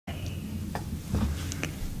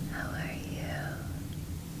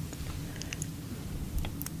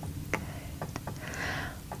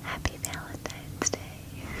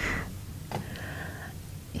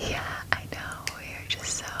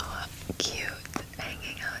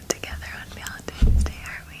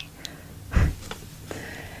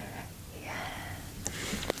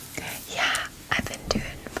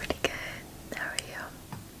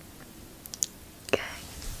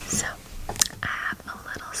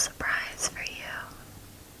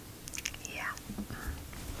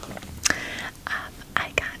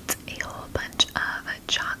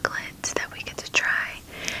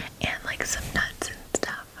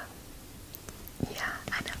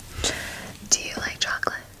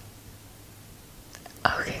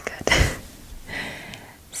Okay, good.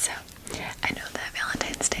 So, I know that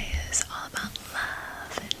Valentine's Day is all about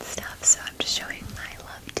love and stuff, so I'm just showing my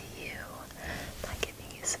love to you by giving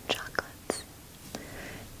you some chocolates.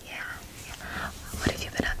 Yeah, yeah. What have you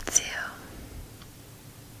been up to?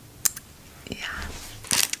 Yeah.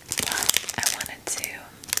 Well, I wanted to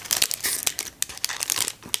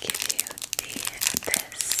give you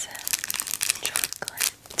this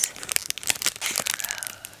chocolate rose.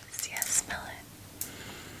 Yeah, smell it.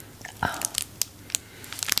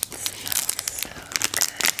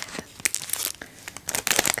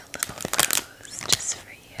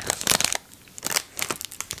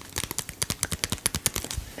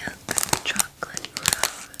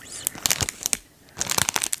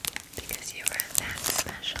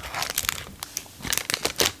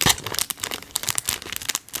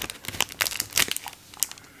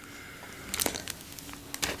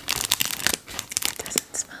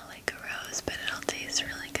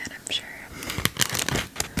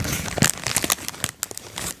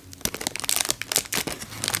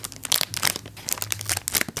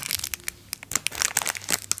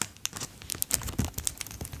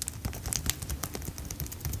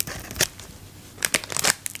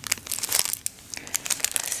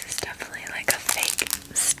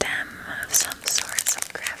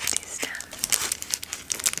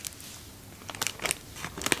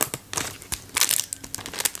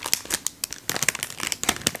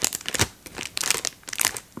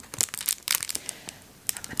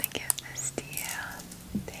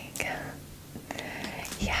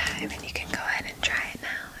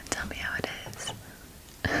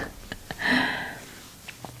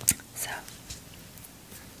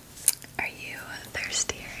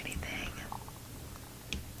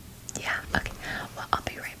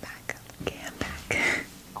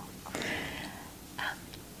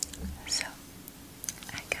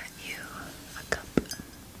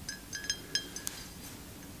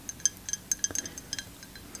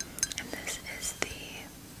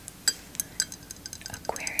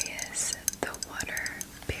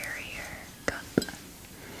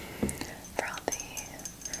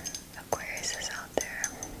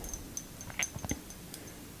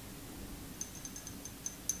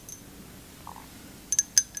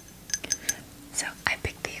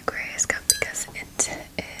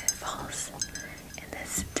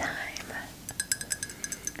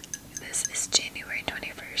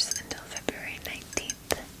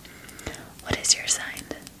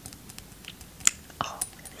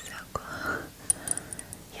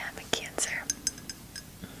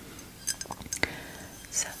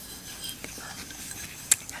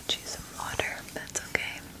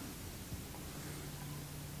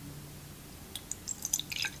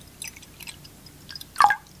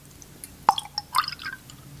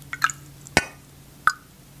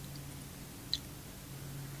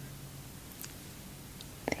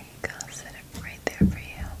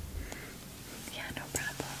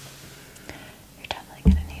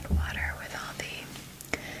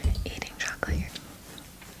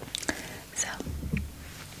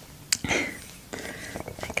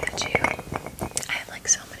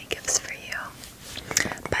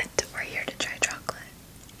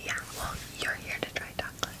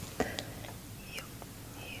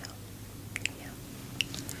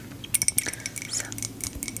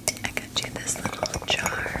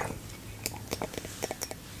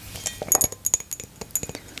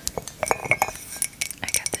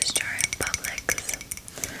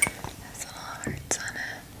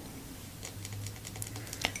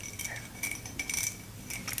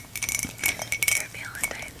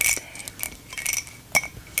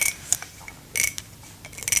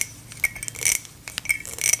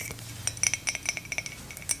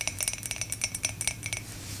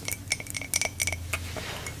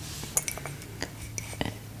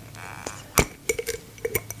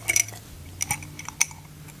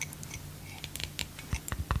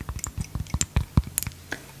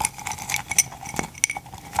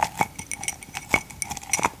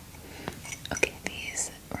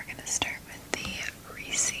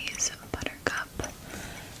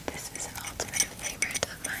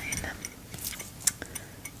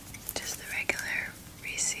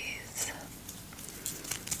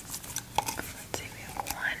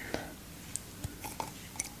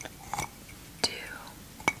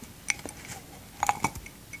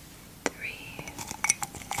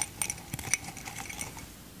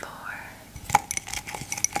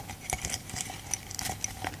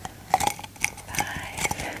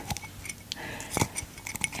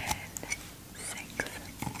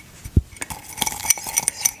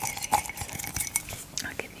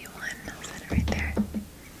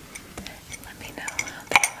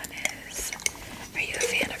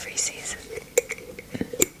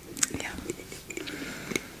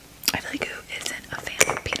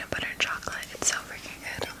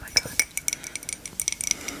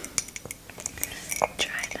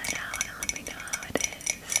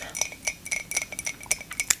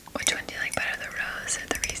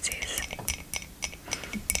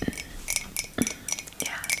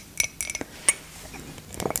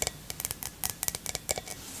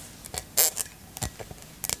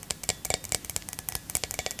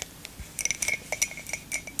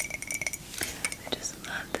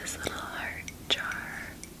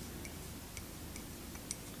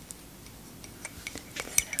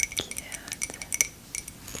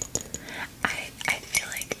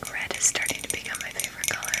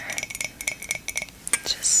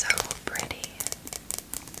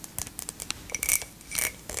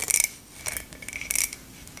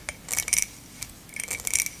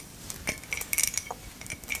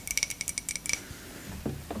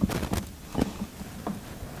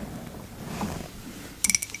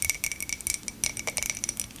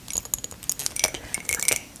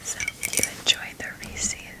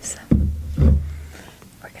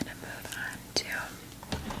 to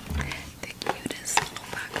the cutest little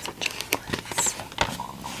box of chocolates.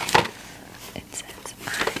 It says, I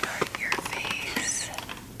heart your face.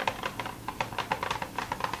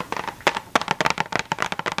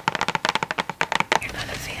 You're not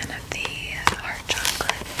a fan of the heart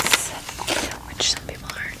chocolates, which some people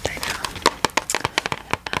aren't, I know.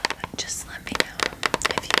 Just let me know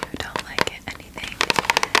if you don't like it, anything.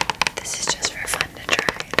 This is just for fun to try.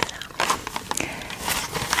 So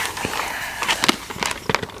we have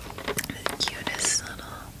the cutest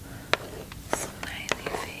little smiley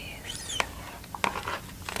face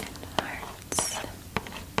and hearts.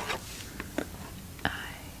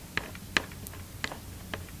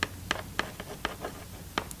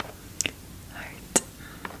 Heart.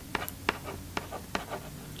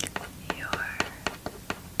 Your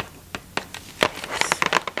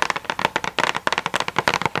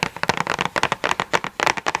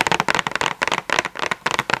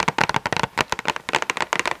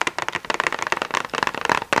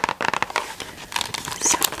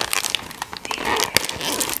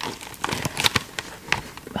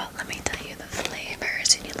well, let me tell you the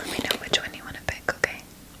flavors and you let me know which one you want to pick, okay?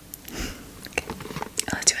 Okay,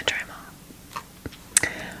 let's do a try them all.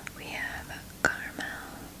 We have caramel.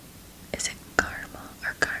 Is it caramel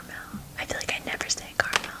or caramel? I feel like I never say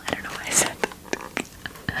caramel. I don't know why I said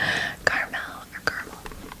caramel or caramel.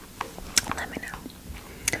 Let me know.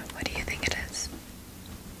 What do you think it is?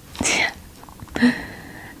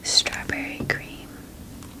 Strawberry cream,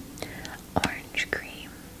 orange cream,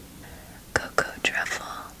 cocoa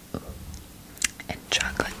truffle, and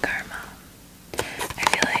chocolate caramel. I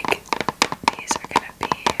feel like these are gonna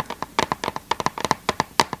be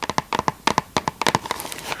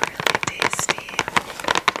really tasty.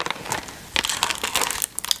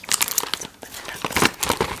 Let's open it up.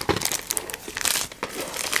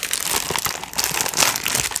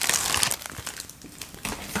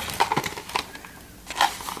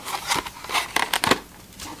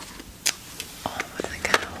 Oh, what are they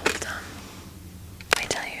gonna hold on? Let me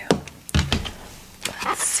tell you.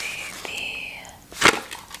 Let's see,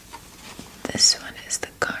 this one